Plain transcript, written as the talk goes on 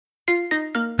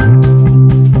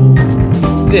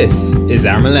This is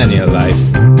our millennial life.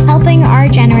 Helping our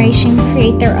generation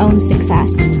create their own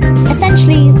success.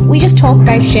 Essentially, we just talk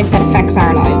about shit that affects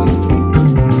our lives.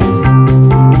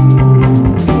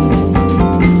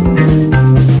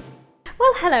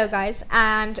 Well, hello guys,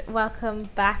 and welcome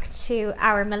back to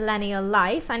our millennial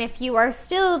life. And if you are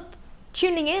still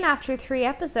tuning in after 3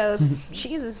 episodes,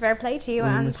 Jesus, fair play to you,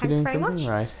 and thanks very much.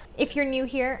 Right. If you're new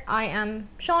here, I am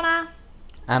Shauna.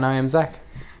 And I am Zach.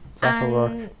 Zach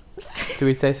O'Rourke. Do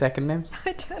we say second names?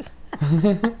 I don't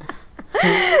know.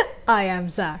 I am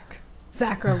Zach.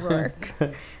 Zach O'Rourke. Do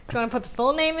you want to put the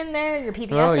full name in there? Your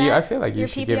PPSN? Well, I feel like you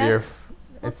should give your...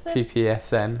 What's It's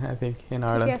PPSN, I think, in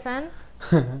Ireland.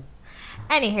 PPSN?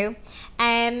 Anywho,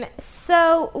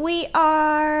 so we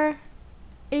are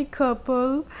a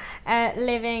couple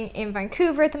living in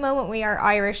Vancouver at the moment. We are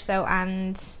Irish though,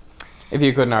 and... If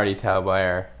you couldn't already tell by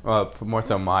our, well, more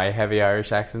so my heavy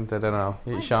Irish accent, I don't know.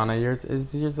 Shauna, yours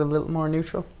a little more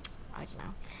neutral? I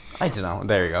don't know.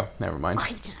 There you go. Never mind. I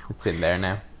don't know. It's in there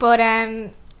now. But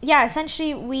yeah,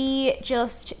 essentially we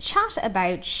just chat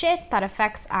about shit that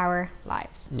affects our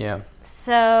lives. Yeah.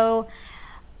 So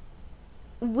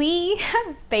we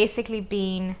have basically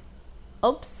been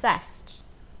obsessed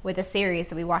with a series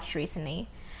that we watched recently,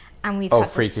 and we've had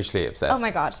freakishly obsessed. Oh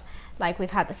my god. Like,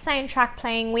 we've had the soundtrack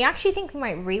playing. We actually think we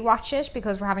might rewatch it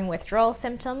because we're having withdrawal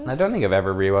symptoms. I don't think I've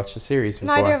ever rewatched a series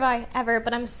before. Neither have I, ever,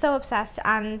 but I'm so obsessed,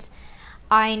 and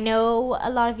I know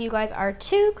a lot of you guys are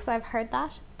too, because I've heard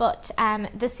that. But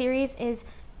the series is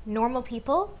Normal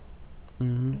People.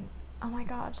 Mm-hmm. Oh my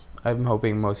god. I'm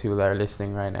hoping most people that are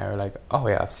listening right now are like, oh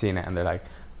yeah, I've seen it, and they're like,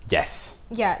 yes.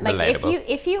 Yeah, like relatable.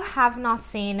 if you have not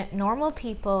seen Normal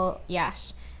People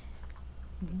yet,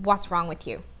 what's wrong with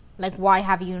you? Like, why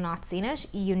have you not seen it?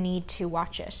 You need to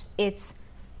watch it. It's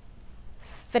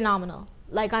phenomenal.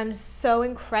 Like, I'm so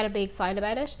incredibly excited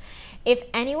about it. If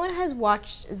anyone has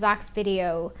watched Zach's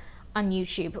video on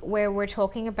YouTube where we're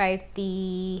talking about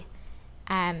the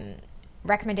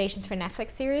recommendations for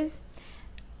Netflix series,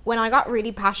 when I got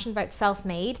really passionate about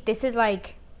Self-Made, this is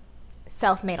like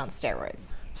Self-Made on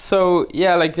steroids. So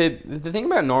yeah, like the thing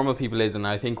about Normal People is, and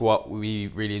I think what we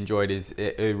really enjoyed is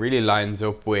it really lines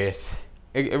up with...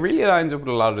 It really lines up with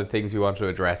a lot of the things we want to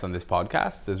address on this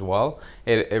podcast as well.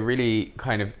 It really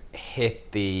kind of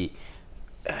hit the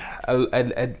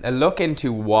a look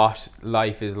into what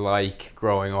life is like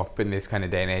growing up in this kind of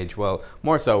day and age. Well,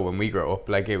 more so when we grow up.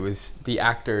 Like, it was the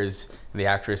actors, the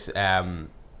actress,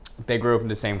 they grew up in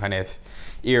the same kind of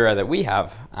era that we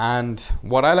have. And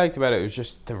what I liked about it was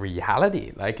just the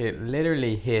reality. Like, it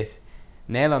literally hit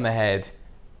nail on the head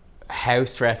how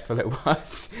stressful it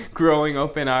was growing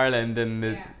up in Ireland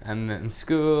and in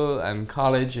school and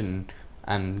college and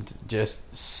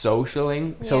just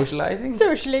socializing.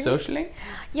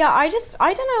 Yeah, I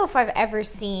don't know if I've ever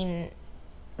seen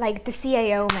like the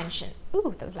CAO mentioned.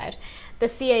 Ooh, that was loud. The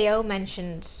CAO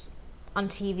mentioned on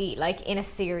TV, like in a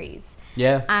series.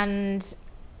 Yeah. And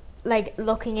like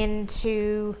looking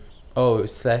into... Oh, it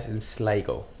was set in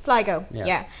Sligo. Sligo,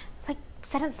 yeah.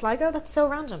 Set in Sligo? That's so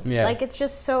random. Yeah. Like, it's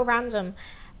just so random.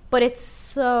 But it's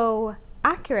so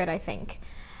accurate, I think.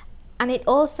 And it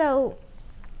also...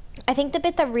 I think the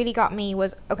bit that really got me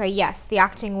was... Okay, yes, the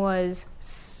acting was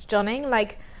stunning.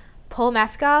 Like, Paul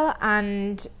Mescal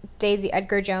and Daisy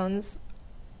Edgar-Jones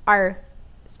are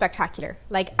spectacular.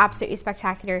 Like, absolutely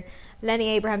spectacular. Lenny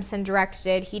Abrahamson directed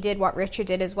it. He did what Richard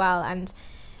did as well. And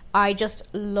I just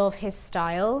love his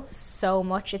style so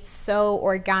much. It's so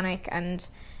organic and...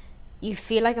 You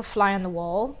feel like a fly on the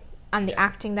wall, and the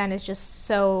acting then is just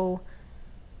so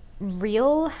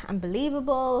real and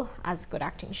believable, as good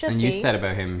acting should be. And you said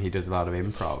about him, he does a lot of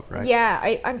improv, right?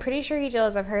 Yeah, I'm pretty sure he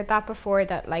does. I've heard that before,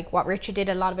 that like what Richard did,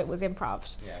 a lot of it was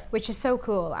improv, which is so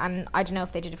cool. And I don't know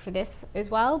if they did it for this as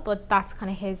well, but that's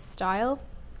kind of his style.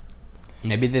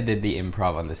 Maybe they did the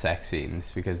improv on the sex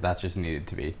scenes because that just needed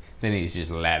to be. They need to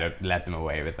just let them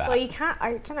away with that. Well, you can't.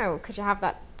 I don't know. Could you have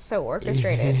that so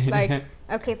orchestrated? Like,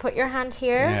 okay, put your hand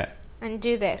here and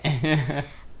do this.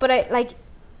 But I like,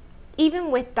 even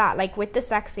with that, like with the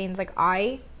sex scenes, like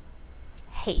I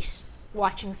hate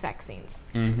watching sex scenes.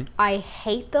 Mm-hmm. I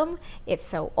hate them. It's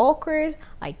so awkward.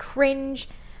 I cringe.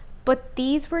 But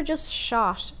these were just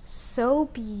shot so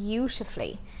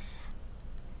beautifully.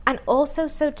 And also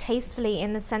so tastefully,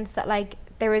 in the sense that like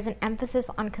there is an emphasis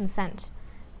on consent.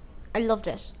 I loved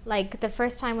it. Like the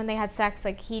first time when they had sex,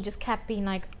 like he just kept being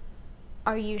like,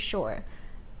 are you sure?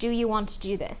 Do you want to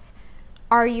do this?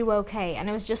 Are you okay? And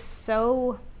it was just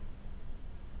so...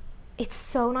 It's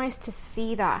so nice to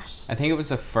see that. I think it was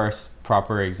the first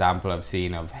proper example I've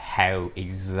seen of how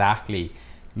exactly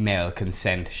male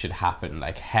consent should happen.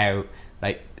 Like how,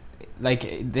 like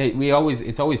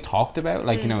it's always talked about,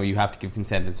 like, you know, you have to give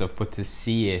consent and stuff, but to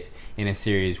see it in a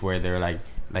series where they're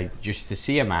like just to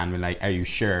see a man being like, are you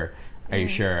sure,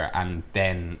 and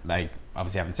then like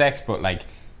obviously having sex, but like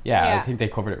I think they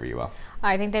covered it really well.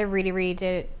 I think they really, really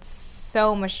did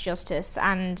so much justice.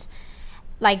 And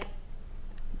like,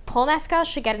 Paul Mescal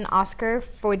should get an Oscar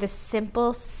for the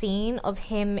simple scene of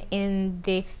him in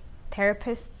the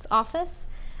therapist's office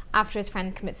after his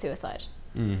friend commits suicide.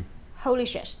 Holy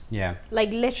shit. Yeah. Like,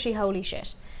 literally holy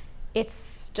shit. It's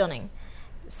stunning.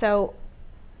 So,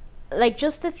 like,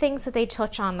 just the things that they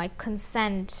touch on, like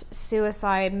consent,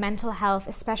 suicide, mental health,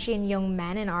 especially in young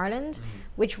men in Ireland,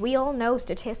 which we all know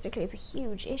statistically is a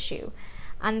huge issue.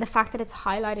 And the fact that it's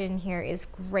highlighted in here is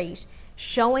great.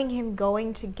 Showing him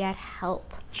going to get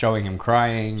help. Showing him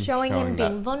crying. Showing him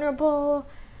being vulnerable.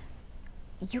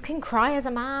 You can cry as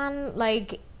a man.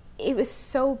 Like, it was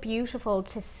so beautiful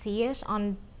to see it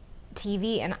on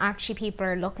TV and actually people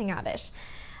are looking at it.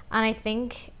 And I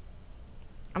think,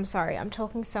 I'm sorry, I'm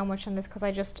talking so much on this because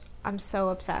I'm so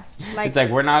obsessed. Like, it's like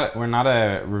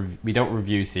we don't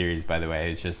review series, by the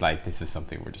way. It's just like, this is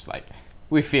something we're just like,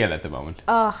 we feel at the moment.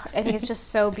 Oh, I think it's just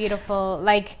so beautiful.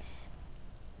 Like,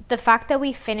 the fact that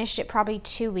we finished it probably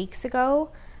 2 weeks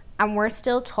ago and we're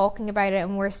still talking about it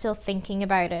and we're still thinking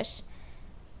about it,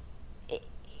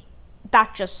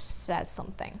 that just says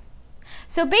something.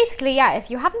 So basically, yeah,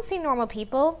 if you haven't seen Normal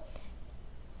People,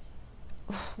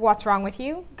 what's wrong with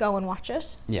you? Go and watch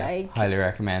it. Yeah, like, highly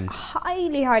recommend.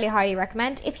 Highly, highly, highly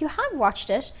recommend. If you have watched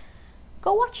it,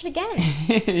 go watch it again.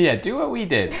 Yeah, do what we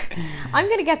did. I'm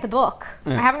going to get the book.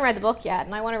 I haven't read the book yet,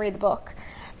 and I want to read the book.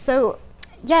 So,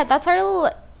 yeah, that's our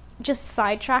little just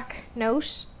sidetrack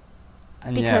note.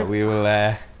 And yeah, we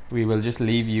will just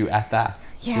leave you at that.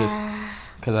 Yeah. Just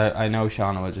because I know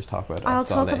Shauna will just talk about it. I'll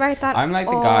talk about that. I'm like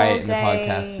the guy in the day.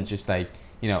 podcast to just like,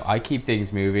 you know, I keep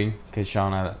things moving because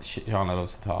Shauna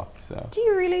loves to talk. So. Do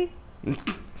you really?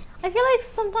 I feel like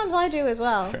sometimes I do as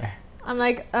well. Fair. I'm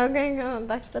like, okay, go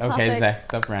back to the topic. Okay, Zach,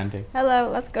 stop ranting. Hello,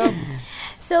 let's go.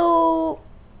 So,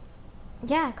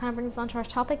 yeah, kind of brings us on to our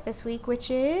topic this week,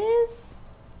 which is...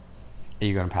 Are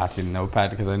you going to pass me the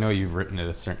notepad? Because I know you've written it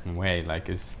a certain way. Like,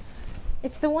 It's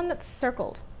the one that's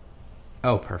circled.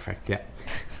 Oh, perfect, yeah.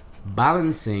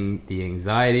 Balancing the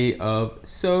anxiety of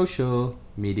social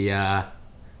media.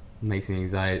 Makes me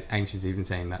anxious even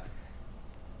saying that.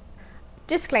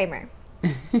 Disclaimer.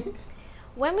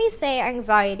 When we say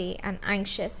anxiety and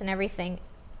anxious and everything,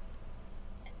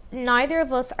 neither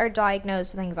of us are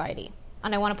diagnosed with anxiety.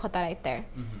 And I want to put that out there.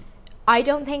 I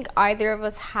don't think either of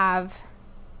us have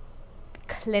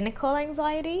clinical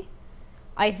anxiety.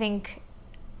 I think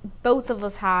both of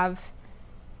us have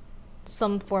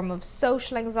some form of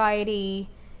social anxiety.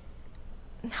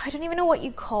 I don't even know what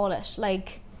you call it.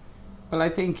 Like, well, I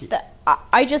think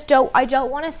I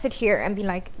don't want to sit here and be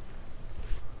like,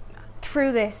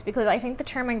 through this, because I think the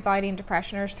term anxiety and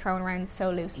depression are thrown around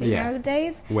so loosely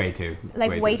nowadays. Way too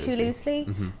loosely.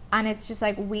 And it's just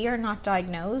like, we are not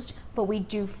diagnosed, but we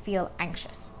do feel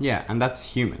anxious. Yeah, and that's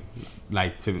human.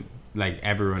 Like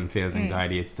everyone feels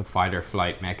anxiety. It's the fight or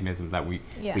flight mechanism that we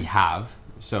have.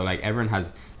 So like everyone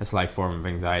has a slight form of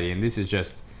anxiety, and this is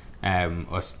just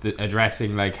us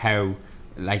addressing like how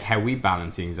we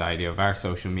balance the anxiety of our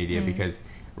social media, because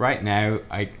right now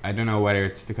I don't know whether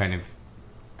it's the kind of,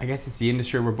 I guess it's the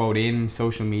industry we're both in.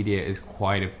 Social media is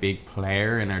quite a big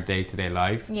player in our day-to-day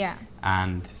life. Yeah.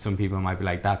 And some people might be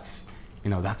like, that's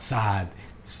sad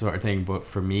sort of thing. But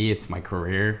for me, it's my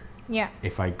career. Yeah.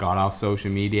 If I got off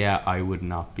social media, I would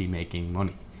not be making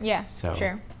money. Yeah, so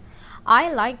true.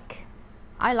 I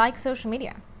like social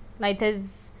media. Like,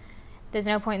 there's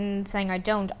no point in saying I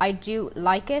don't. I do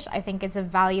like it. I think it's a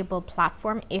valuable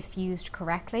platform if used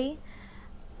correctly.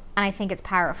 And I think it's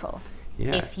powerful.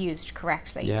 Yeah. If used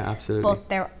correctly. Yeah, absolutely. But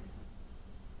there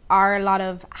are a lot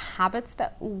of habits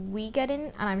that we get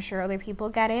in, and I'm sure other people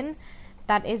get in,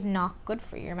 that is not good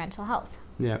for your mental health.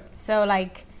 Yeah. So,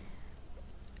 like,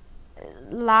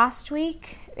 last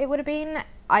week, it would have been,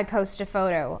 I posted a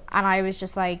photo, and I was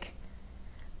just like,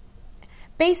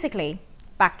 basically,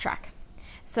 backtrack.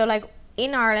 So, like,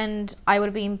 in Ireland, I would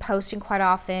have been posting quite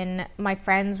often. My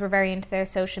friends were very into their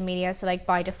social media, so, like,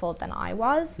 by default, then I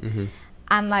was.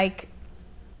 And, like,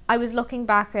 I was looking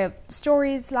back at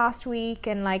stories last week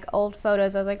and like old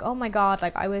photos. I was like, oh my God,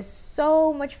 like I was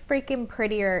so much freaking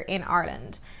prettier in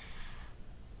Ireland.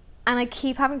 And I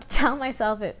keep having to tell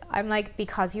myself it. I'm like,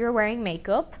 because you were wearing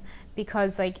makeup,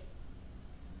 because like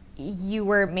you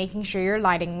were making sure your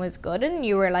lighting was good and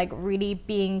you were like really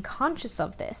being conscious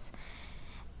of this.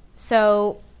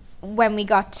 So when we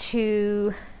got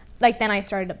to, like, then I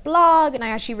started a blog and I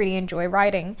actually really enjoy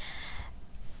writing.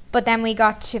 But then we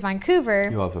got to Vancouver.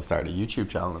 You also started a YouTube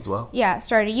channel as well. Yeah,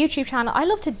 started a YouTube channel. I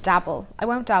love to dabble. I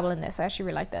won't dabble in this. I actually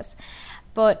really like this.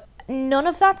 But none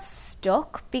of that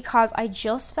stuck because I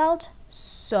just felt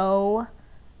so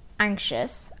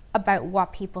anxious about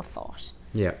what people thought.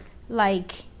 Yeah.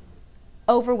 Like,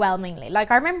 overwhelmingly. Like,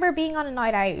 I remember being on a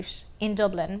night out in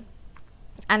Dublin,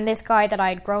 and this guy that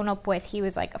I'd grown up with, he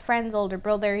was like a friend's older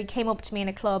brother. He came up to me in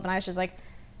a club, and I was just like,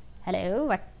 hello,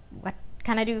 what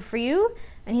can I do for you?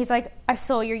 And he's like, I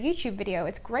saw your YouTube video,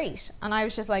 it's great. And I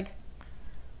was just like,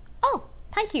 oh,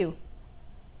 thank you.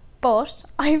 But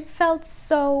I felt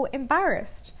so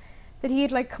embarrassed that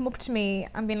he'd like come up to me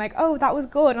and been like, oh, that was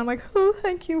good. And I'm like, oh,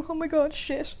 thank you. Oh my God,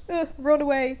 shit. Run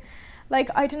away.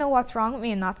 Like, I don't know what's wrong with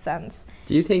me in that sense.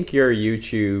 Do you think your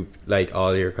YouTube, like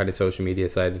all your kind of social media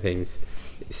side of things,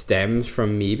 stems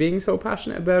from me being so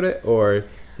passionate about it? Or do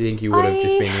you think you would have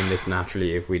just been in this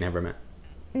naturally if we never met?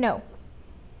 No.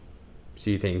 So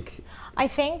you think... I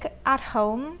think at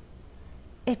home,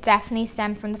 it definitely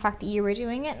stemmed from the fact that you were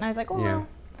doing it. And I was like, oh, well,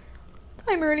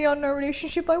 I'm early on in our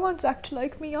relationship. I want Zach to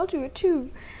like me. I'll do it too.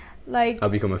 Like, I'll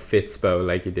become a Fitspo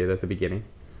like you did at the beginning.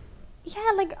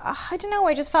 Yeah, like, I don't know.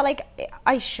 I just felt like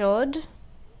I should.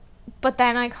 But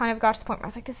then I kind of got to the point where I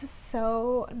was like, this is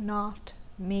so not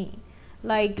me.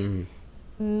 Like,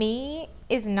 me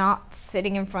is not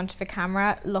sitting in front of a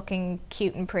camera looking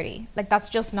cute and pretty. Like, that's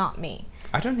just not me.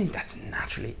 I don't think that's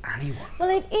naturally anyone. Well,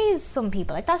 it is some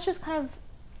people. Like, that's just kind of,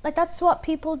 like, that's what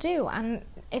people do. And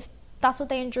if that's what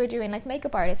they enjoy doing, like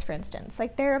makeup artists, for instance,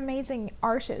 like, they're amazing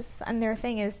artists. And their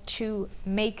thing is to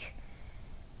make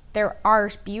their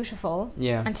art beautiful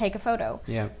and take a photo.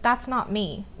 Yeah. That's not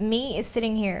me. Me is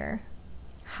sitting here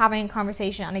having a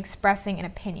conversation and expressing an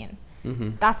opinion.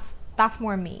 Mm-hmm. That's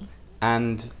more me.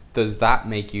 And does that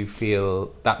make you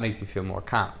feel, that makes you feel more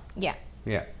calm? Yeah.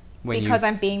 Yeah. Because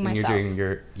I'm being myself. When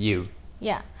you're doing you.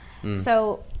 Yeah.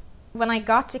 So when I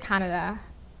got to Canada,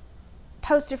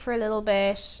 posted for a little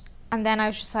bit, and then I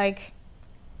was just like,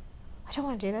 I don't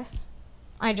want to do this.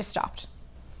 And I just stopped.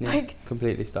 Yeah, like,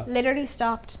 completely stopped. Literally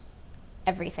stopped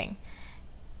everything.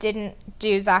 Didn't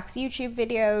do Zach's YouTube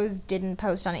videos, didn't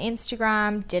post on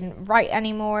Instagram, didn't write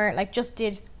anymore, like, just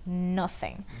did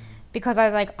nothing. Because I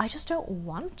was like, I just don't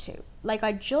want to. Like,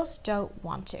 I just don't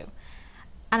want to.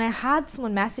 And I had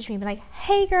someone message me and be like,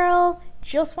 hey girl,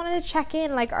 just wanted to check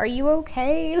in, like, are you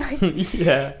okay? Like,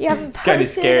 yeah, you haven't posted it's kind of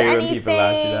scary anything. When people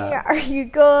ask you that. Are you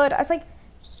good? I was like,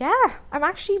 yeah, I'm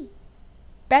actually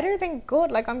better than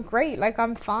good. Like, I'm great. Like,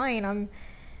 I'm fine. I'm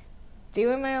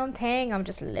doing my own thing. I'm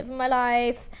just living my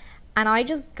life. And I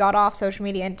just got off social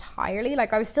media entirely.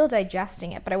 Like, I was still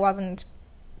digesting it, but I wasn't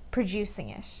producing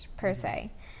it per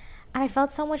se. And I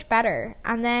felt so much better.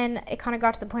 And then it kind of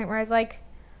got to the point where I was like,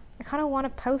 I kind of want to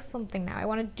post something now. I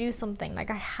want to do something. Like,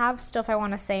 I have stuff I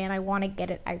want to say and I want to get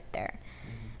it out there.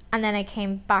 And then I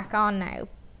came back on now.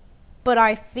 But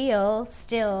I feel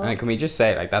still... And can we just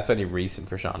say, like, that's only recent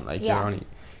for Sean. Like,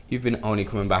 you've been only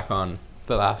coming back on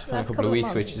the last couple of weeks,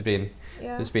 months. Which has been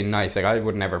it's been nice. Like, I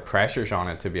would never pressure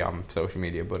Shauna to be on social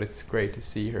media, but it's great to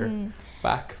see her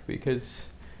back because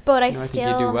I think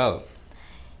you do well.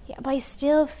 Yeah, but I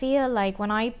still feel like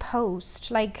when I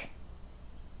post, like,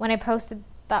 when I posted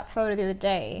that photo the other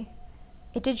day,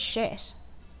 it did shit.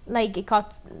 Like, it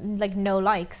got, like, no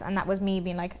likes, and that was me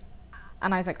being like,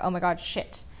 and I was like, oh my God,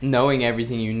 shit. Knowing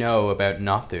everything you know about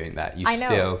not doing that,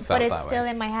 still felt that way. But it's still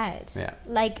in my head. Yeah.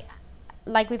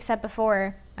 Like we've said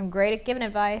before, I'm great at giving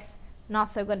advice,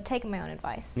 not so good at taking my own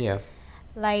advice. Yeah.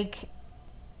 Like,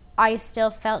 I still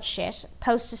felt shit.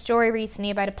 Posted a story recently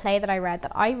about a play that I read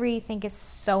that I really think is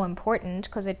so important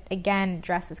because it, again,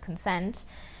 addresses consent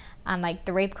and, like,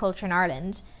 the rape culture in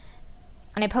Ireland.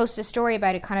 And I posted a story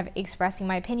about it, kind of expressing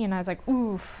my opinion. I was like,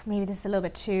 oof, maybe this is a little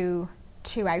bit too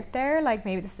out there. Like,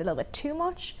 maybe this is a little bit too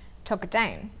much. Took it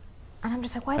down. And I'm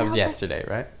just like, why the hell? That was yesterday,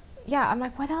 right? Yeah, I'm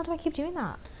like, why the hell do I keep doing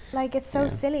that? Like, it's so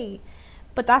silly.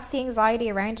 But that's the anxiety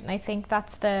around it, and I think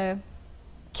that's the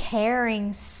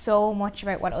caring so much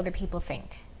about what other people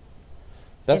think.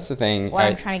 That's the thing. What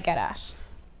I'm trying to get at.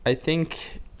 I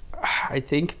think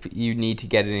you need to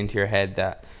get it into your head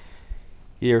that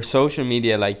your social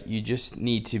media, like, you just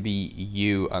need to be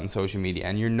you on social media,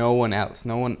 and you're no one else.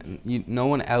 No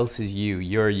one else is you.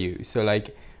 You're you. So,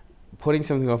 like, putting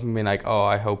something up and being like, oh,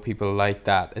 I hope people like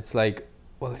that. It's like,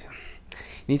 well, you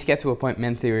need to get to a point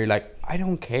mentally where you're like, I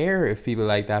don't care if people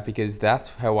like that because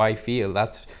that's how I feel.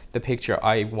 That's the picture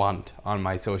I want on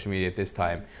my social media at this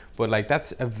time. But, like,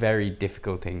 that's a very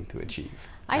difficult thing to achieve.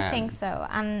 I think so.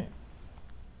 And,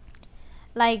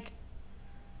 like,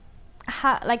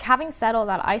 having said all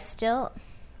that, I still,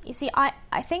 you see, I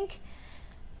think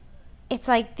it's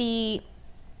like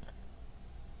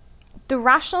the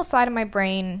rational side of my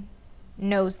brain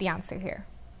knows the answer here.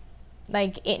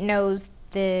 Like, it knows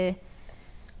the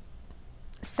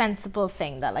sensible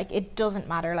thing that, like, it doesn't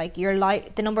matter. Like,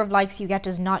 the number of likes you get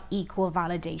does not equal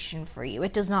validation for you.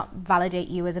 It does not validate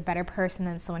you as a better person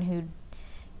than someone who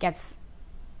gets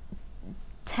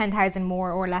 10,000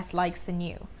 more or less likes than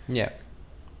you. Yeah.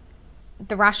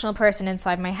 The rational person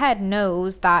inside my head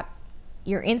knows that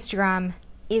your Instagram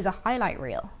is a highlight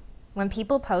reel. When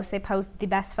people post, they post the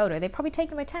best photo. They've probably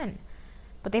taken about 10,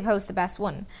 but they post the best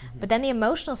one. But then the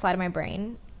emotional side of my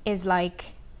brain is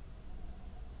like,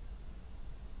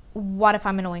 what if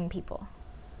I'm annoying people?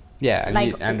 Yeah, and,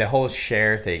 like, and the whole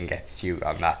share thing gets you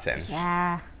on that sense.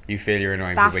 Yeah. You feel you're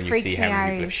annoying people when you see how many out.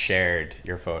 people have shared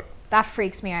your photo. That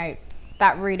freaks me out.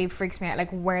 That really freaks me out.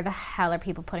 Like, where the hell are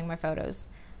people putting my photos?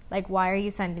 Like, why are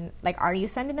you sending... Like, are you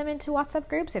sending them into WhatsApp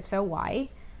groups? If so, why?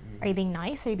 Are you being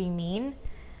nice? Are you being mean?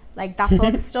 Like, that's all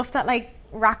the stuff that, like,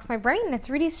 racks my brain. It's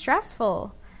really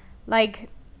stressful. Like,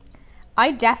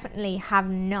 I definitely have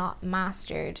not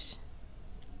mastered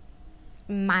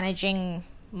managing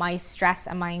my stress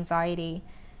and my anxiety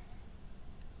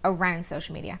around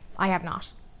social media. I have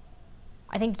not.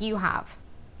 I think you have.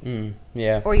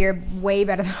 Yeah. Or you're way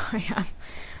better than I am.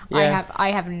 Yeah.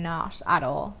 I have not at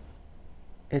all.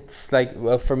 It's like,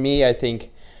 well, for me, I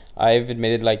think I've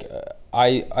admitted, like,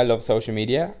 I love social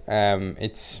media.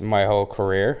 It's my whole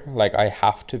career. Like, I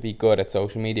have to be good at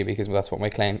social media because that's what my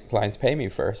clients pay me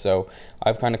for. So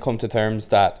I've kind of come to terms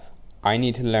that I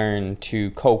need to learn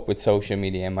to cope with social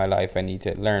media in my life. I need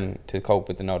to learn to cope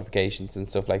with the notifications and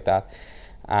stuff like that.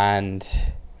 And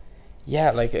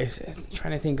yeah, like, it's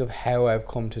trying to think of how I've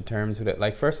come to terms with it.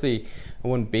 Like, firstly,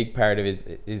 one big part of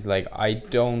it is like,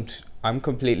 I'm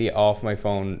completely off my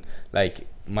phone. Like,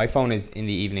 my phone is in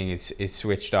the evening is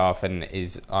switched off and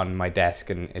is on my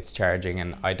desk and it's charging,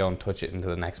 and I don't touch it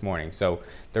until the next morning. So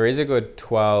there is a good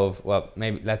 12, well,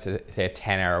 maybe let's say a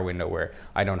 10-hour window where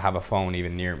I don't have a phone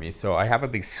even near me. So I have a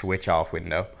big switch off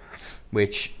window,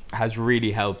 which has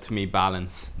really helped me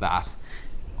balance that.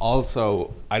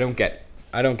 Also, I don't get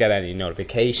any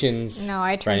notifications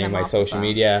for any of my social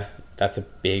media. That's a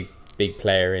big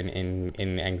player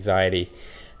in anxiety.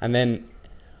 And then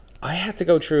I had to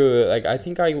go through, like, I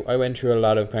think I went through a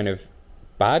lot of kind of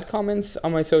bad comments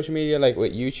on my social media, like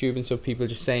with YouTube and stuff, people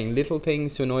just saying little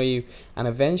things to annoy you. And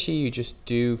eventually you just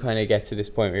do kind of get to this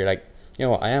point where you're like, you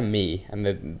know what, I am me,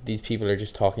 and these people are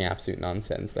just talking absolute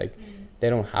nonsense. Like,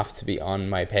 they don't have to be on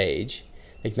my page.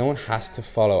 Like, no one has to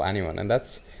follow anyone. And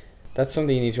that's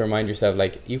something you need to remind yourself.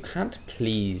 Like, you can't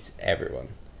please everyone.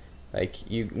 Like,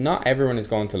 not everyone is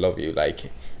going to love you.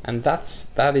 Like, and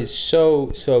that is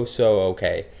so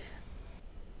okay.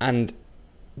 And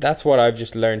that's what I've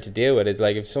just learned to deal with, is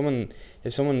like, if someone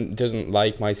doesn't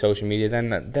like my social media,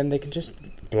 then they can just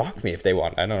block me if they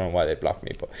want. I don't know why they block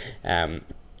me, but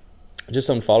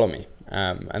just unfollow me.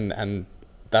 And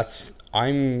that's,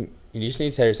 you just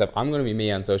need to tell yourself, I'm going to be me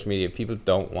on social media. If people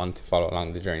don't want to follow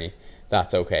along the journey,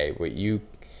 that's okay. But you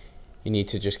need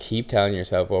to just keep telling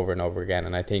yourself over and over again.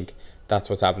 And I think that's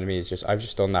what's happened to me, is just, I've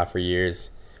just done that for years,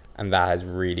 and that has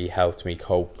really helped me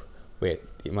cope with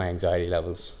my anxiety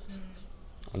levels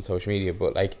on social media.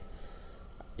 But like,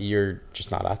 you're just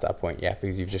not at that point yet,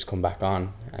 because you've just come back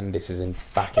on, and this isn't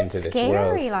back into this world.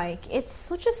 Scary, like, it's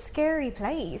such a scary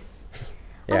place.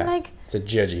 Yeah, and like, it's a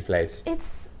judgy place.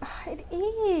 It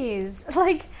is.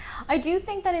 Like, I do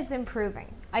think that it's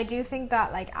improving. I do think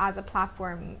that, like, as a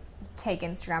platform, take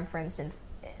Instagram for instance,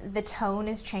 the tone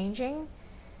is changing,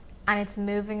 and it's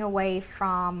moving away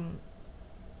from,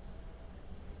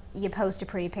 you post a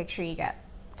pretty picture, you get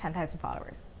 10,000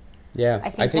 followers. Yeah, I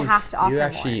think you have to offer more. You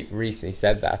actually recently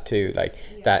said that too, like,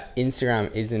 that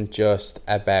Instagram isn't just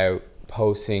about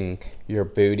posting your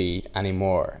booty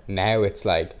anymore. Now it's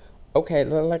like, okay,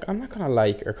 like, I'm not gonna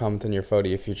like or comment on your photo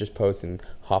if you're just posting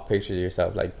hot pictures of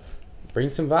yourself. Like, bring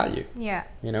some value. Yeah,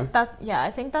 you know.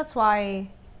 I think that's why.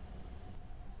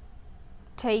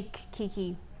 Take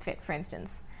Kiki Fit for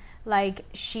instance. Like,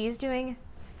 she's doing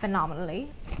phenomenally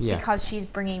because she's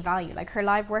bringing value. Like, her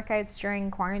live workouts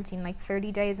during quarantine, like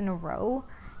 30 days in a row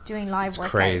doing live workouts.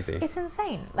 Crazy. It's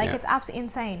insane. Like, it's absolutely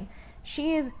insane.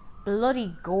 She is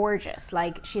bloody gorgeous.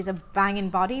 Like, she's a banging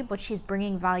body, but she's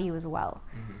bringing value as well.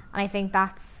 And I think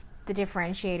that's the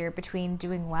differentiator between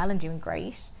doing well and doing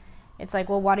great. It's like,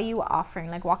 well, what are you offering?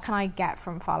 Like, what can I get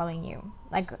from following you?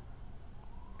 Like,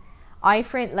 I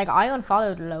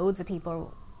unfollowed loads of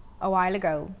people a while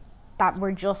ago that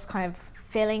were just kind of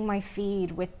filling my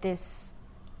feed with this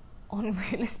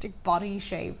unrealistic body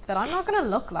shape that I'm not going to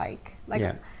look like.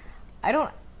 Like, I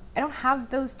don't have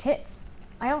those tits.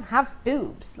 I don't have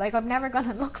boobs. Like, I'm never going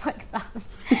to look like that.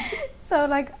 So,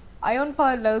 like, I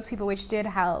unfollowed loads of people, which did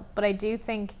help, but I do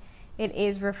think it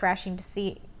is refreshing to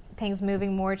see things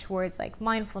moving more towards like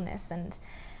mindfulness and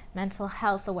mental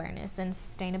health awareness and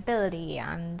sustainability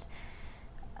and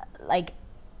like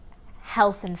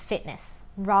health and fitness,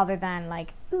 rather than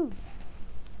like, ooh,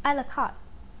 I look hot.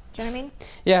 Do you know what I mean?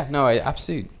 Yeah, no, I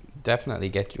absolutely definitely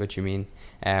get what you mean.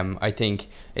 I think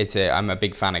I'm a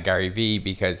big fan of Gary Vee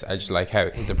because I just like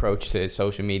how his approach to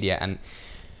social media, and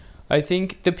I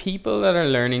think the people that are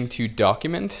learning to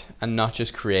document and not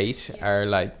just create are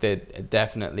like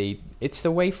definitely, it's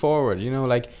the way forward. You know,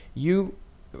 like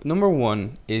number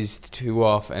one is to go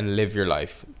off and live your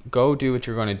life. Go do what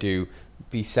you're going to do.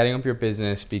 Be setting up your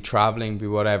business, be traveling, be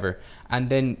whatever, and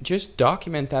then just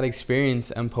document that experience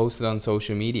and post it on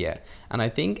social media. And I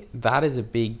think that is a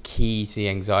big key to the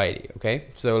anxiety. Okay,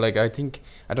 so like I don't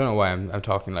know why I'm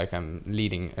talking like I'm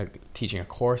teaching a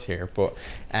course here, but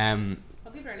well,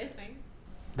 people are listening.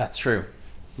 That's true.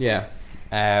 Yeah,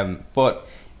 but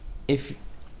if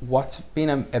what's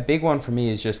been a big one for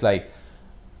me is just like,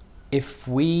 if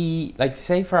we like,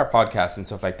 say for our podcast and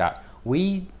stuff like that,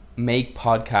 we make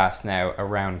podcasts now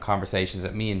around conversations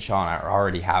that me and Sean are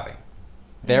already having.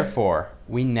 Therefore,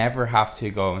 we never have to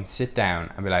go and sit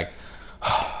down and be like,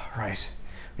 oh, right,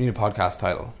 we need a podcast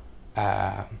title.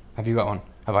 Have you got one?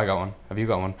 Have I got one? Have you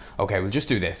got one? Okay, we'll just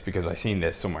do this because I've seen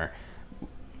this somewhere.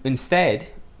 Instead,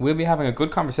 we'll be having a good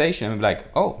conversation and be like,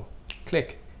 oh,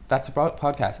 click, that's a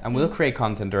podcast, and we'll create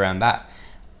content around that.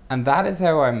 And that is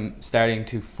how I'm starting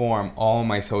to form all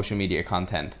my social media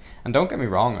content. And don't get me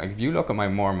wrong, like if you look at my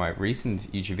recent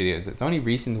YouTube videos, it's only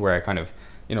recent where I kind of,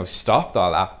 stopped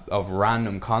all that of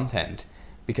random content,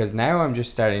 because now I'm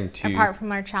just starting to... Apart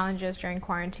from our challenges during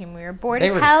quarantine, we were bored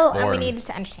as hell and we needed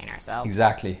to entertain ourselves.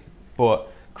 Exactly. But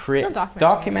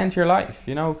document your life.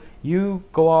 You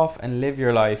go off and live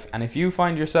your life. And if you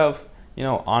find yourself,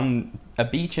 on a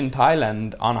beach in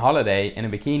Thailand on holiday in a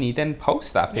bikini, then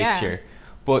post that picture. Yeah.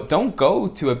 But don't go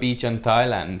to a beach in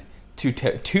Thailand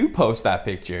to post that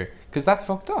picture, because that's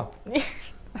fucked up.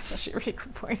 That's actually a really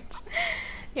good point.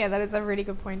 Yeah, that is a really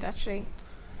good point, actually.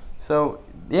 So,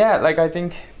 yeah, like I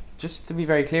think, just to be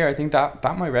very clear, I think that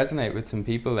might resonate with some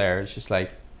people there. It's just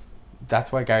like,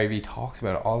 that's why Gary Vee talks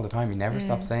about it all the time. He never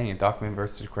stops saying it, document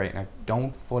versus create. And I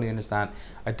don't fully understand.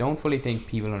 I don't fully think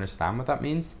people understand what that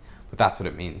means, but that's what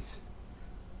it means.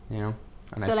 And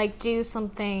so like do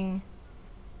something...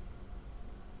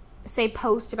 Say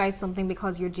post about something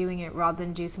because you're doing it, rather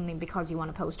than do something because you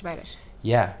want to post about it.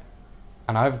 Yeah,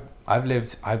 and I've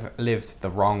lived the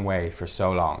wrong way for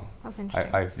so long. That's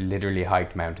interesting. I've literally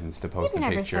hiked mountains to post a picture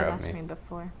of me. You've never said that to me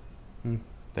before.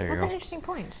 There you go. That's an interesting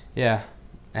point. Yeah,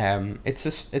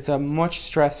 it's a much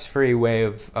stress-free way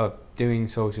of doing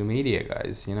social media,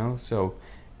 guys. So,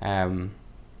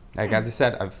 like as I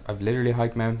said, I've literally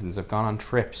hiked mountains. I've gone on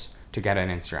trips to get an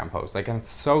Instagram post. Like, and it's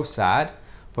so sad,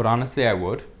 but honestly, I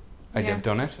would. I've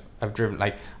done it. I've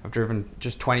driven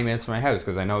just 20 minutes from my house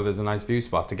because I know there's a nice view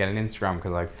spot to get an Instagram,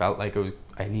 because I felt like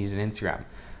I needed an Instagram.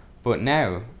 But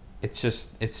now it's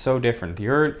so different.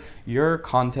 Your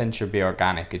content should be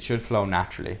organic. It should flow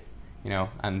naturally,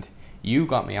 and you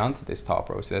got me onto this thought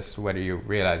process, whether you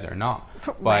realize it or not,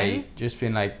 by just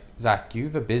being like, Zach, you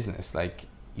have a business. Like,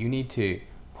 you need to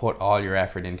put all your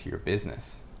effort into your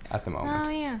business at the moment. Oh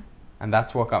yeah. And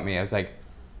that's what got me. I was like,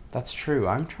 that's true.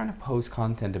 I'm trying to post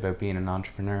content about being an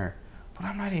entrepreneur, but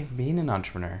I'm not even being an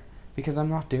entrepreneur because I'm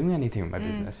not doing anything with my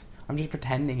business. I'm just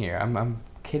pretending here. I'm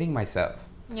kidding myself.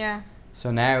 Yeah. So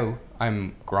now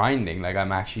I'm grinding, like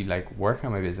I'm actually like working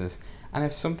on my business. And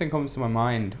if something comes to my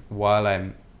mind while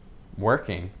I'm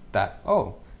working that,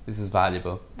 oh, this is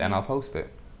valuable, then I'll post it.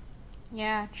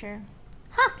 Yeah, true.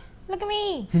 Huh, look at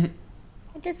me.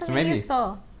 I did something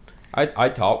useful. I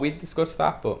thought we'd discuss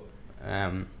that, but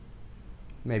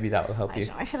maybe that will help you.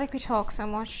 I feel like we talk so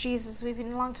much. Jesus, we've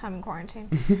been a long time in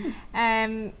quarantine.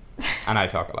 And I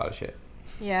talk a lot of shit.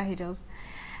 Yeah, he does.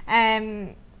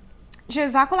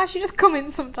 Zach will actually just come in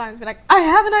sometimes and be like, I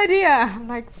have an idea. I'm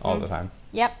like... All the time.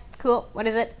 Yep, cool. What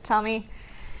is it? Tell me.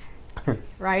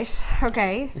 Right,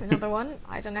 okay. Another one.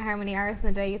 I don't know how many hours in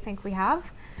the day you think we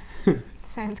have.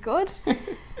 Sounds good.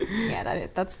 Yeah,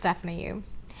 that's definitely you.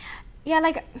 Yeah,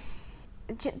 like...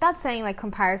 That saying, like,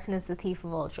 comparison is the thief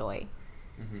of all joy.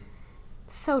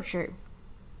 So true.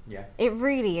 Yeah. It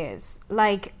really is.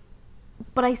 Like,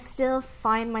 but I still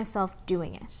find myself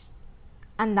doing it.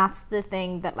 And that's the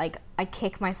thing that, like, I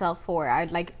kick myself for.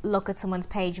 I'd, like, look at someone's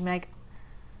page and be like,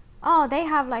 oh, they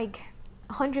have, like,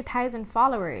 100,000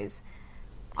 followers.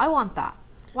 I want that.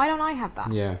 Why don't I have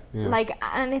that? Yeah. Like,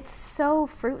 and it's so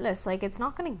fruitless. Like, it's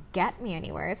not going to get me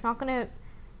anywhere. It's not going to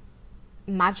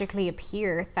magically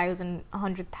appear 1,000,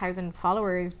 100,000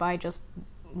 followers by just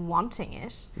wanting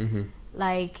it.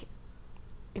 Like,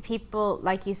 if people,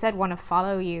 like you said, want to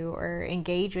follow you or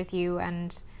engage with you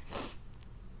and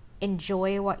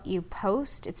enjoy what you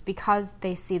post, it's because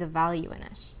they see the value in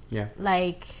it. Yeah.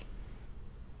 Like,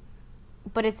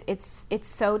 but it's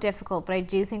so difficult. But I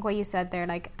do think what you said there,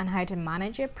 like, and how to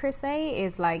manage it per se,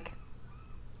 is like,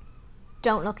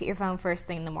 don't look at your phone first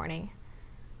thing in the morning.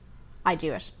 I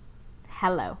do it.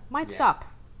 Hello. Might stop.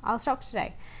 I'll stop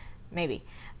today. Maybe.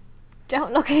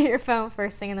 Don't look at your phone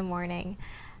first thing in the morning.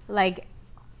 Like,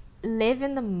 live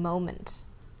in the moment.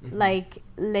 Like,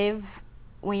 live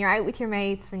when you're out with your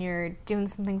mates and you're doing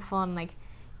something fun. Like,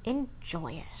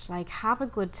 enjoy it. Like, have a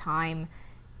good time.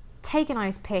 Take a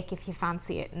nice pic if you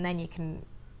fancy it, and then you can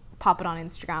pop it on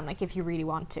Instagram, like, if you really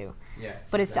want to. Yeah.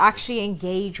 But it's to actually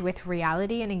engage with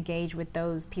reality and engage with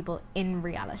those people in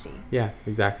reality. Yeah,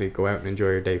 exactly. Go out and enjoy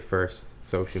your day first.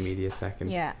 Social media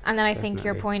second. Yeah. And then I think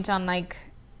your point on, like,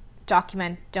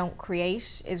 document, don't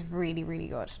create is really, really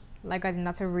good. Like, I think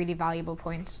that's a really valuable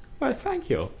point. Well, thank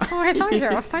you. Oh, thank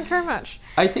you. Thank you very much.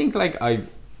 I think, like,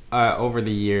 over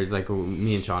the years, like,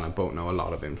 me and Shauna both know a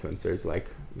lot of influencers. Like,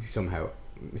 somehow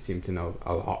we seem to know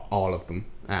all of them,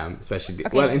 especially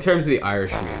well, in terms of the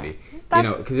Irish community, you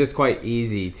know, because it's quite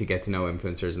easy to get to know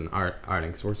influencers in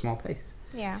Ireland because we're a small place.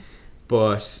 Yeah.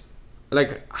 But,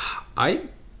 like,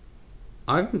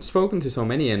 I've spoken to so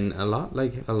many, and a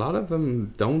lot of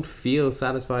them don't feel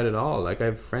satisfied at all. Like, I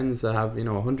have friends that have, you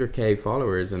know, 100k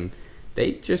followers, and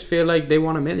they just feel like they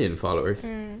want 1 million followers.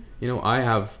 You know, I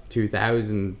have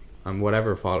 2,000 and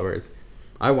whatever followers.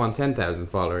 I want 10,000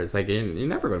 followers. Like, you're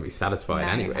never going to be satisfied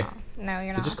anyway. No, you're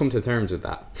not. So just come to terms with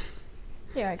that.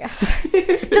 Yeah, I guess.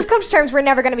 Just come to terms, we're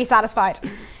never going to be satisfied.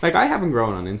 Like, I haven't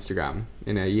grown on Instagram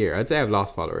in a year. I'd say I've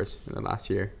lost followers in the last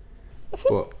year.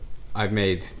 But I've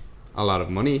made a lot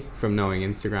of money from knowing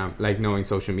Instagram, like knowing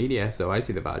social media. So I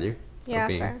see the value. Yeah,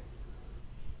 fair.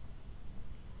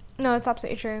 No, it's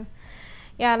absolutely true.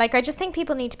 Yeah, like, I just think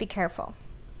people need to be careful.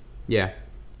 Yeah.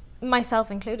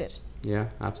 Myself included. Yeah,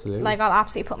 absolutely. Like, I'll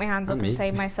absolutely put my hands up and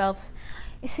say myself,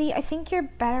 you see, I think you're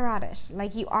better at it.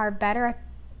 Like, you're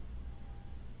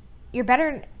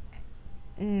better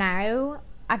now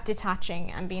at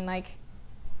detaching and being like,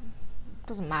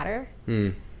 doesn't matter.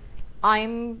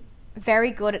 I'm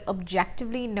very good at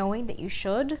objectively knowing that you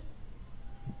should,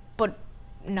 but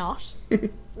not.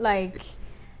 Like,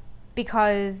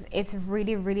 because it's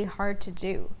really, really hard to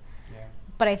do. Yeah.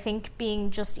 But I think being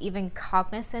just even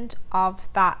cognizant of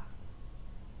that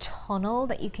tunnel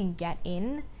that you can get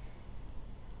in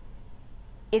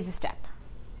is a step.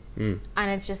 And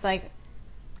it's just like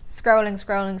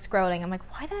scrolling. I'm like,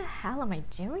 why the hell am I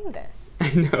doing this?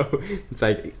 I know. It's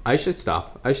like, I should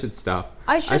stop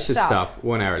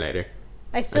 1 hour later.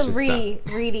 I still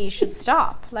really should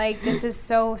stop. Like, this is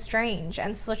so strange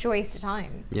and such a waste of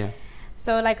time. Yeah.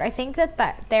 So, like, I think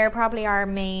that there probably are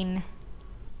main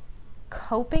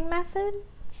coping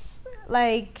methods,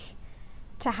 like,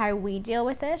 to how we deal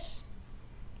with it,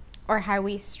 or how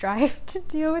we strive to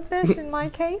deal with it, in my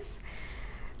case.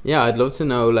 Yeah, I'd love to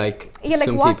know, like,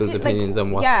 some people's opinions on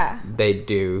what they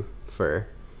do for...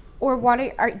 Or what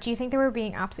do you think they were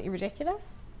being absolutely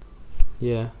ridiculous?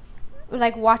 Yeah.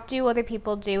 Like, what do other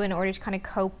people do in order to kind of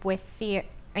cope with the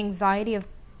anxiety of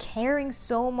caring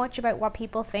so much about what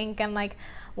people think and, like,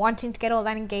 wanting to get all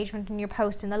that engagement in your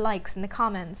post and the likes and the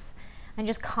comments and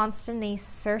just constantly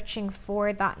searching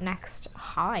for that next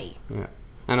high? Yeah.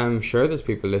 And I'm sure there's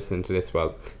people listening to this,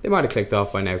 well, they might have clicked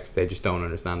off by now because they just don't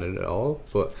understand it at all.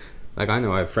 But, like, I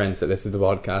know I have friends that listen to the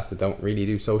podcast that don't really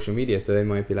do social media, so they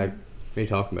might be like, what are you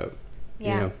talking about?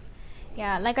 Yeah. You know?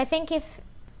 Yeah, like, I think if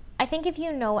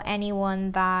you know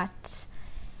anyone that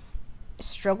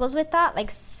struggles with that,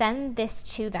 like, send this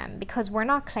to them, because we're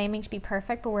not claiming to be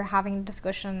perfect, but we're having a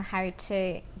discussion on how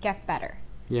to get better.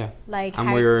 Yeah. Like,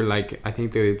 and we're, like, I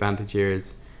think the advantage here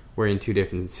is we're in two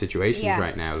different situations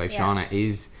right now. Like, Shauna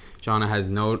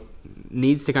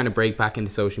needs to kind of break back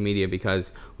into social media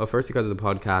because, well, first because of the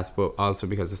podcast, but also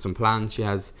because of some plans she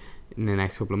has in the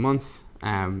next couple of months,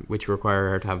 which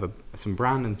require her to have some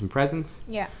brand and some presence.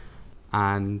 Yeah.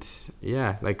 And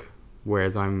yeah, like,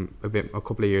 whereas I'm a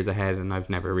couple of years ahead and I've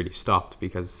never really stopped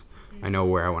because I know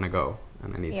where I want to go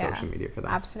and I need social media for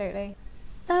that. Absolutely.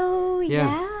 So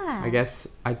I guess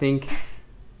I think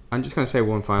I'm just going to say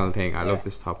one final thing. I love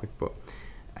this topic, but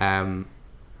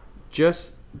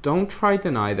just don't try to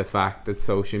deny the fact that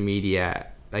social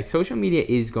media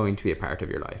is going to be a part of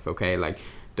your life, okay? Like,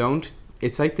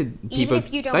 it's like the people,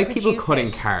 like people cutting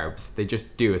carbs. They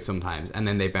just do it sometimes and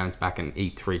then they bounce back and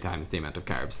eat 3 times the amount of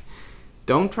carbs.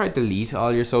 don't try to delete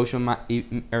all your social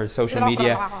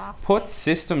media. Put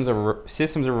systems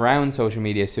around social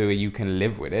media so you can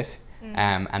live with it,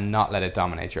 and not let it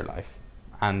dominate your life.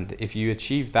 And if you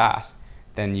achieve that,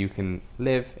 then you can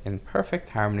live in perfect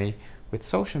harmony with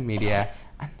social media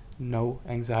and no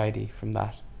anxiety from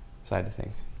that side of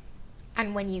things.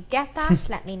 And when you get that,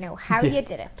 let me know how you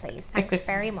did it, please. Thanks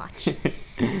very much.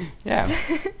 Yeah.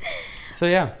 So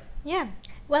yeah. Yeah.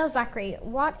 Well, Zachary,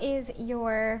 what is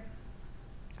your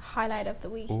highlight of the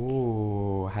week?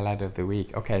 Ooh, highlight of the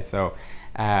week. Okay, so,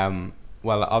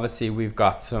 well, obviously we've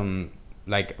got some,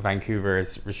 like,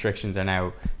 Vancouver's restrictions are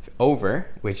now over,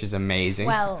 which is amazing.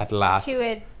 Well, at last.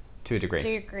 To a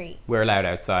degree. We're allowed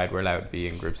outside. We're allowed to be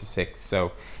in groups of 6.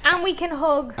 So. And we can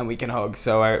hug.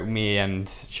 So me and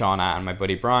Shauna and my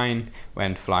buddy Brian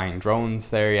went flying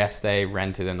drones there yesterday.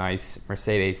 Rented a nice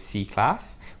Mercedes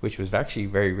C-Class, which was actually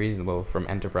very reasonable from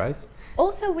Enterprise.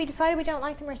 Also, we decided we don't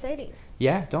like the Mercedes.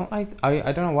 Yeah, I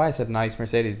don't know why I said nice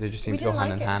Mercedes. They just seem to go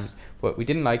hand in hand. But we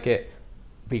didn't like it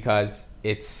because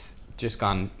it's just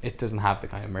gone. It doesn't have the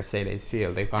kind of Mercedes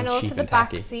feel. They've gone cheap and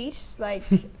tacky. And also the back seat, like.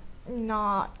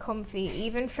 Not comfy,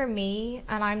 even for me,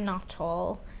 and I'm not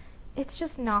tall. It's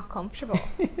just not comfortable.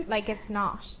 Like, it's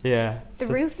not. Yeah. The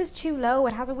roof is too low.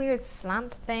 It has a weird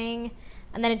slant thing,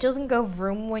 and then it doesn't go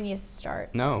vroom when you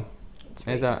start. No,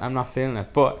 I'm not feeling it.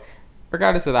 But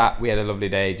regardless of that, we had a lovely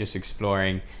day just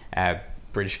exploring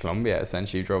British Columbia.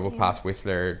 Essentially, drove up past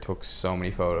Whistler, took so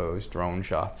many photos, drone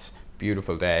shots.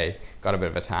 Beautiful day. Got a bit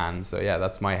of a tan. So yeah,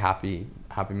 that's my happy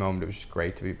moment. It was just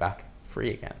great to be back free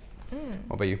again.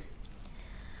 What about you?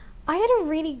 I had a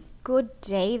really good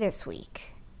day this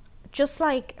week. Just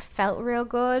like felt real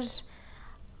good.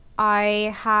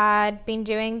 I had been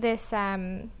doing this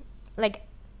like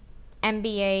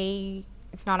MBA,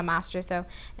 it's not a master's though,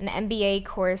 an MBA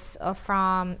course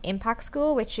from Impact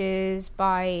School, which is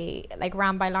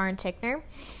ran by Lauren Tickner.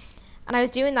 And I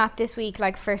was doing that this week,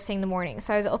 like first thing in the morning.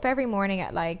 So I was up every morning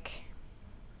at like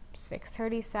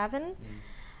 6:37.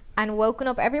 And woken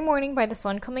up every morning by the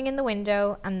sun coming in the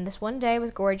window, and this one day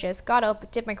was gorgeous. Got up,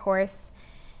 did my course,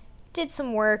 did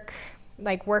some work,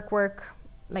 like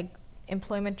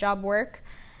employment job work,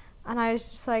 and I was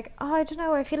just like, oh, I don't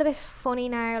know, I feel a bit funny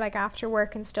now, like after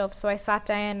work and stuff. So I sat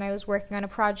down and I was working on a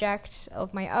project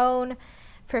of my own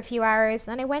for a few hours.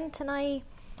 And then I went and I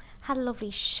had a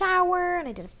lovely shower, and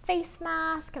I did a face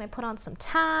mask, and I put on some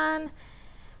tan.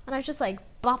 And I was just like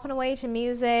bopping away to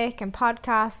music and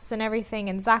podcasts and everything.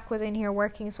 And Zach was in here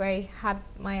working, so I had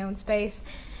my own space.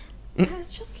 And it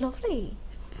was just lovely.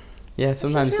 Yeah,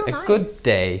 sometimes a good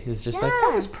day is just like,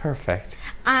 that was perfect.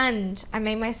 And I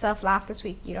made myself laugh this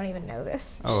week. You don't even know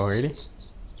this. Oh, really?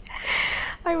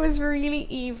 I was really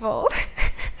evil.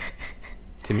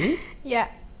 To me? Yeah.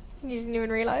 You didn't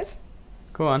even realise.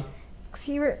 Go on.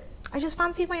 Because I just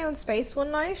fancied my own space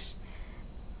one night.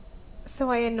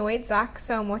 So I annoyed Zach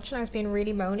so much, and I was being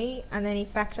really moany, and then he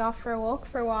fecked off for a walk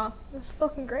for a while. It was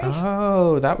fucking great.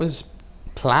 Oh, that was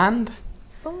planned?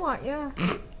 Somewhat, yeah.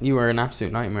 You were an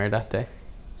absolute nightmare that day.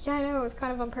 Yeah, I know, it was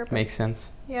kind of on purpose. Makes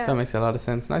sense. Yeah. That makes a lot of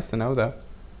sense. Nice to know, though.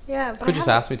 Yeah. But Could just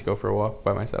ask me to go for a walk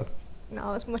by myself.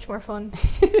 No, it was much more fun.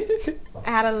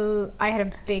 I had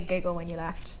a big giggle when you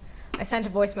left. I sent a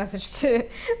voice message to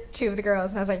 2 of the girls,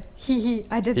 and I was like, hee,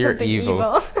 I did something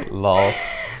evil. Lol.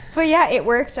 But yeah, it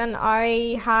worked, and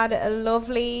I had a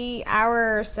lovely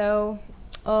hour or so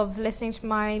of listening to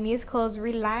my musicals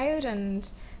really loud and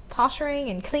pottering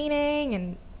and cleaning,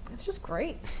 and it was just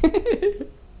great.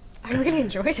 I really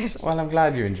enjoyed it. Well, I'm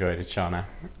glad you enjoyed it, Shauna.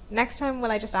 Next time,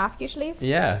 will I just ask you to leave?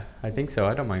 Yeah, I think so.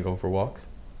 I don't mind going for walks.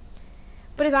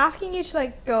 But is asking you to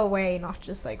like go away not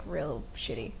just like real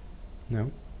shitty?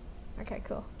 No. Okay,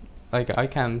 cool. Like, I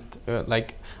can't,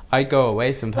 I go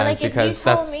away sometimes because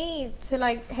that's... if you told me to,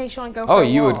 like, hey, Sean, go for a walk. Oh,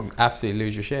 you would absolutely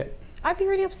lose your shit. I'd be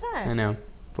really upset. I know.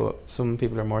 But some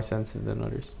people are more sensitive than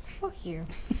others. Fuck you.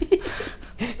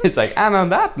 It's like, and on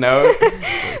that note,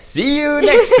 see you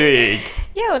next week.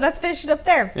 Yeah, well, let's finish it up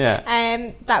there. Yeah.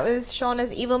 That was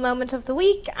Shauna's evil moment of the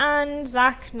week, and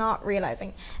Zach not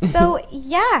realising. So,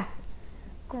 yeah.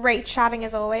 Great chatting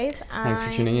as always. Thanks for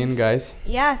tuning in, guys.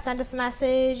 Yeah, send us a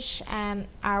message.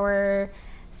 Our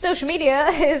social media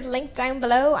is linked down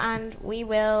below, and we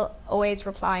will always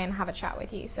reply and have a chat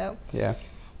with you. So yeah.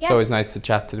 It's always nice to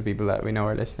chat to the people that we know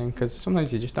are listening, because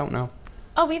sometimes you just don't know.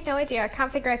 Oh, we have no idea. I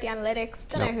can't figure out the analytics.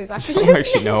 Don't know who's actually listening.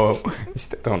 Actually know. We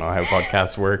still don't know how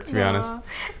podcasts work, to be honest.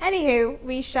 Anywho,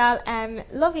 we shall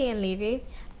love you and leave you,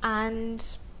 and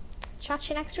chat to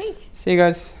you next week. See you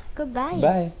guys. Goodbye.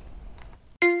 Bye.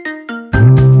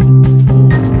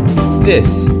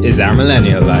 This is Our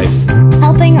Millennial Life.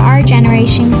 Help helping our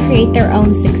generation create their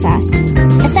own success.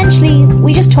 Essentially,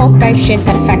 we just talk about shit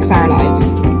that affects our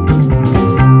lives.